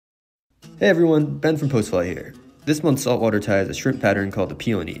Hey everyone, Ben from Postfly here. This month's saltwater tie is a shrimp pattern called the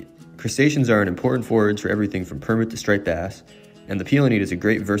peel and eat. Crustaceans are an important forage for everything from permit to striped bass, and the peel and eat is a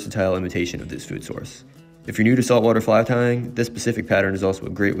great versatile imitation of this food source. If you're new to saltwater fly tying, this specific pattern is also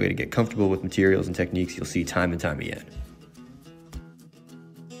a great way to get comfortable with materials and techniques you'll see time and time again.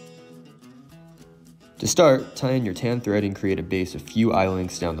 To start, tie in your tan thread and create a base a few eye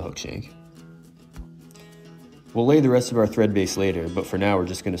lengths down the hook shank. We'll lay the rest of our thread base later, but for now we're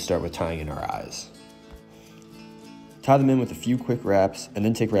just going to start with tying in our eyes. Tie them in with a few quick wraps, and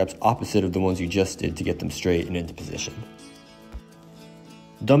then take wraps opposite of the ones you just did to get them straight and into position.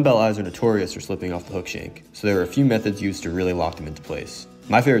 Dumbbell eyes are notorious for slipping off the hook shank, so there are a few methods used to really lock them into place.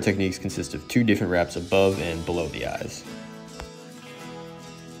 My favorite techniques consist of 2 different wraps above and below the eyes.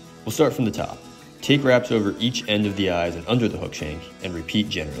 We'll start from the top. Take wraps over each end of the eyes and under the hook shank, and repeat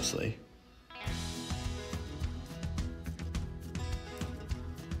generously.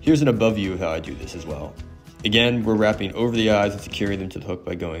 Here's an above view of how I do this as well. Again, we're wrapping over the eyes and securing them to the hook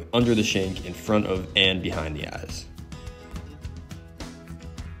by going under the shank, in front of and behind the eyes.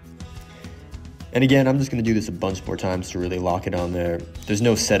 And again, I'm just going to do this a bunch more times to really lock it on there. There's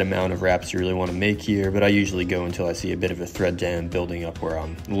no set amount of wraps you really want to make here, but I usually go until I see a bit of a thread dam building up where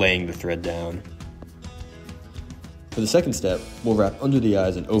I'm laying the thread down. For the second step, we'll wrap under the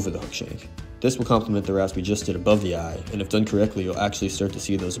eyes and over the hook shank. This will complement the wraps we just did above the eye, and if done correctly, you'll actually start to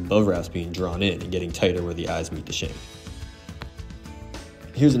see those above wraps being drawn in and getting tighter where the eyes meet the shank.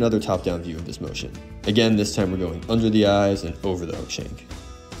 Here's another top-down view of this motion. Again, this time we're going under the eyes and over the hook shank.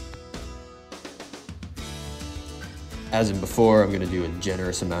 As in before, I'm going to do a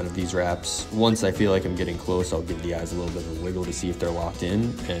generous amount of these wraps. Once I feel like I'm getting close, I'll give the eyes a little bit of a wiggle to see if they're locked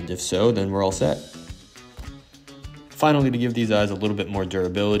in, and if so, then we're all set. Finally, to give these eyes a little bit more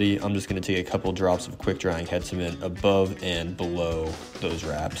durability, I'm just going to take a couple drops of quick drying head cement above and below those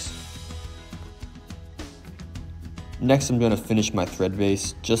wraps. Next, I'm going to finish my thread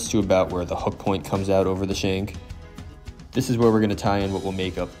base just to about where the hook point comes out over the shank. This is where we're going to tie in what will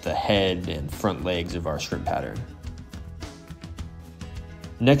make up the head and front legs of our shrimp pattern.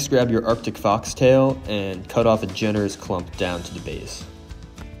 Next, grab your Arctic foxtail and cut off a generous clump down to the base.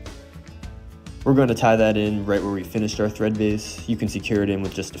 We're going to tie that in right where we finished our thread base. You can secure it in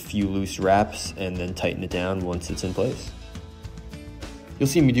with just a few loose wraps and then tighten it down once it's in place. You'll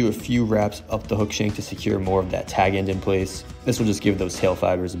see me do a few wraps up the hook shank to secure more of that tag end in place. This will just give those tail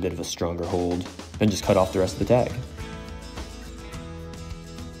fibers a bit of a stronger hold. Then just cut off the rest of the tag.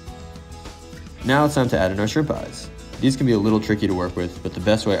 Now it's time to add in our shrimp eyes. These can be a little tricky to work with, but the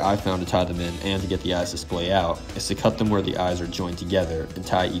best way I've found to tie them in and to get the eyes to splay out is to cut them where the eyes are joined together and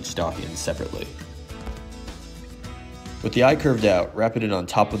tie each stalk in separately. With the eye curved out, wrap it in on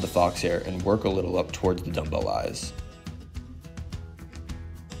top of the fox hair and work a little up towards the dumbbell eyes.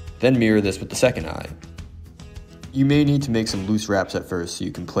 Then mirror this with the second eye. You may need to make some loose wraps at first so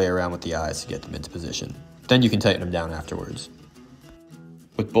you can play around with the eyes to get them into position. Then you can tighten them down afterwards.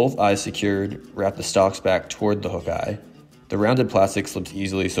 With both eyes secured, wrap the stalks back toward the hook eye. The rounded plastic slips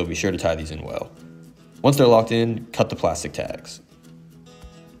easily, so be sure to tie these in well. Once they're locked in, cut the plastic tags.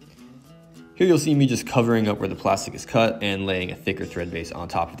 Here you'll see me just covering up where the plastic is cut and laying a thicker thread base on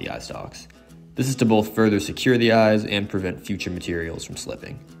top of the eye stalks. This is to both further secure the eyes and prevent future materials from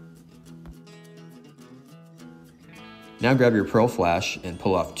slipping. Now grab your pearl flash and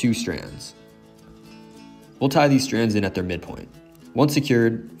pull off 2 strands. We'll tie these strands in at their midpoint. Once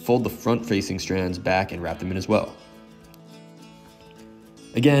secured, fold the front-facing strands back and wrap them in as well.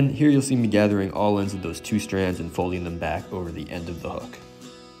 Again, here you'll see me gathering all ends of those 2 strands and folding them back over the end of the hook.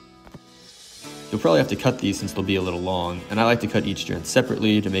 You'll probably have to cut these since they'll be a little long, and I like to cut each strand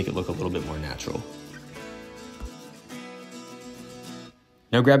separately to make it look a little bit more natural.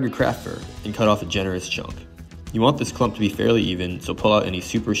 Now grab your craft fur and cut off a generous chunk. You want this clump to be fairly even, so pull out any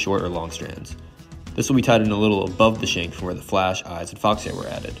super short or long strands. This will be tied in a little above the shank from where the flash, eyes, and fox hair were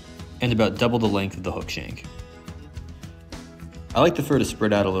added, and about double the length of the hook shank. I like the fur to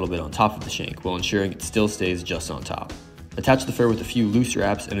spread out a little bit on top of the shank while ensuring it still stays just on top. Attach the fur with a few loose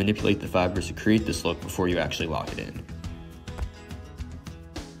wraps and manipulate the fibers to create this look before you actually lock it in.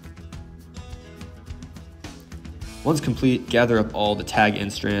 Once complete, gather up all the tag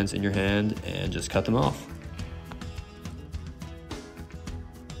end strands in your hand and just cut them off.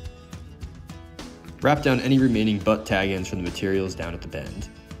 Wrap down any remaining butt tag ends from the materials down at the bend.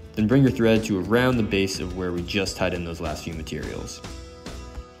 Then bring your thread to around the base of where we just tied in those last few materials.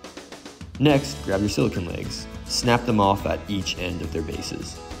 Next, grab your silicone legs. Snap them off at each end of their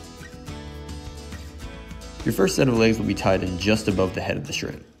bases. Your first set of legs will be tied in just above the head of the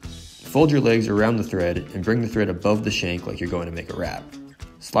shrimp. Fold your legs around the thread and bring the thread above the shank like you're going to make a wrap.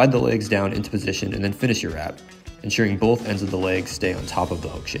 Slide the legs down into position and then finish your wrap, ensuring both ends of the legs stay on top of the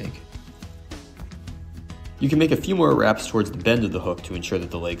hook shank. You can make a few more wraps towards the bend of the hook to ensure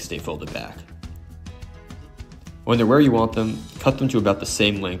that the legs stay folded back. When they're where you want them, cut them to about the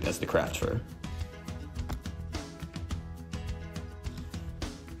same length as the craft fur.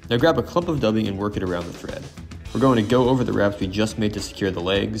 Now grab a clump of dubbing and work it around the thread. We're going to go over the wraps we just made to secure the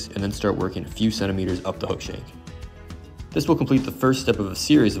legs and then start working a few centimeters up the hook shank. This will complete the first step of a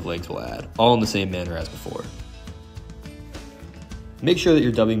series of legs we'll add, all in the same manner as before. Make sure that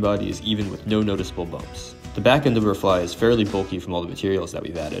your dubbing body is even with no noticeable bumps. The back end of our fly is fairly bulky from all the materials that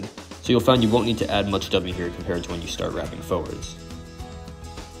we've added, so you'll find you won't need to add much dubbing here compared to when you start wrapping forwards.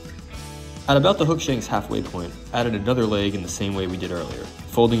 At about the hook shank's halfway point, added another leg in the same way we did earlier,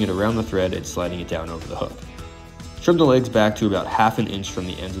 folding it around the thread and sliding it down over the hook. Trim the legs back to about ½ an inch from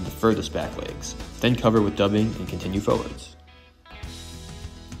the ends of the furthest back legs, then cover with dubbing and continue forwards.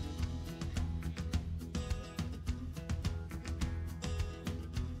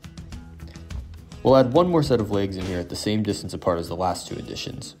 We'll add one more set of legs in here at the same distance apart as the last two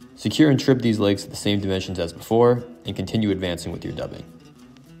additions. Secure and trim these legs to the same dimensions as before, and continue advancing with your dubbing.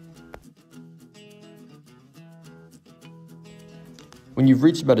 When you've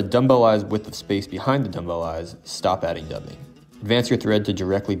reached about a dumbbell eye's width of space behind the dumbbell eyes, stop adding dubbing. Advance your thread to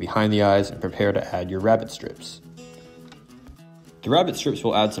directly behind the eyes and prepare to add your rabbit strips. The rabbit strips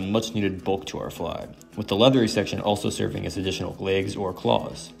will add some much needed bulk to our fly, with the leathery section also serving as additional legs or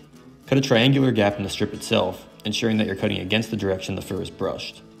claws. Cut a triangular gap in the strip itself, ensuring that you're cutting against the direction the fur is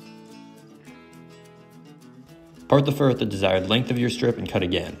brushed. Part the fur at the desired length of your strip and cut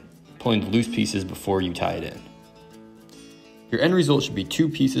again, pulling the loose pieces before you tie it in. Your end result should be 2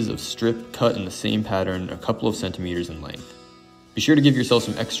 pieces of strip cut in the same pattern a couple of centimeters in length. Be sure to give yourself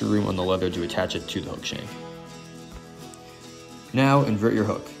some extra room on the leather to attach it to the hook shank. Now invert your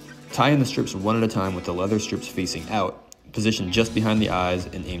hook. Tie in the strips one at a time with the leather strips facing out, positioned just behind the eyes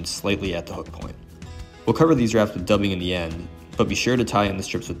and aimed slightly at the hook point. We'll cover these wraps with dubbing in the end, but be sure to tie in the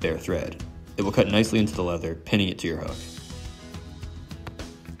strips with bare thread. It will cut nicely into the leather, pinning it to your hook.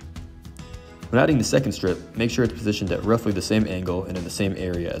 When adding the second strip, make sure it's positioned at roughly the same angle and in the same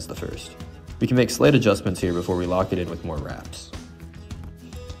area as the first. We can make slight adjustments here before we lock it in with more wraps.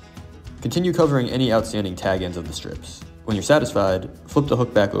 Continue covering any outstanding tag ends of the strips. When you're satisfied, flip the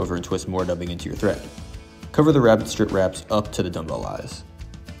hook back over and twist more dubbing into your thread. Cover the rabbit strip wraps up to the dumbbell eyes.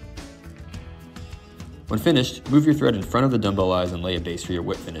 When finished, move your thread in front of the dumbbell eyes and lay a base for your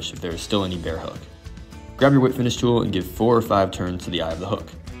whip finish if there is still any bare hook. Grab your whip finish tool and give 4 or 5 turns to the eye of the hook.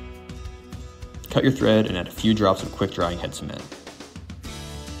 Cut your thread and add a few drops of quick drying head cement.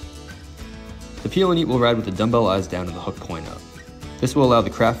 The peel and eat will ride with the dumbbell eyes down and the hook point up. This will allow the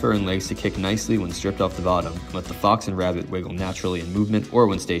craft fur and legs to kick nicely when stripped off the bottom and let the fox and rabbit wiggle naturally in movement or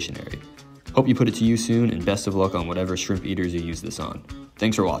when stationary. Hope you put it to use soon, and best of luck on whatever shrimp eaters you use this on.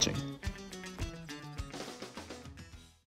 Thanks for watching.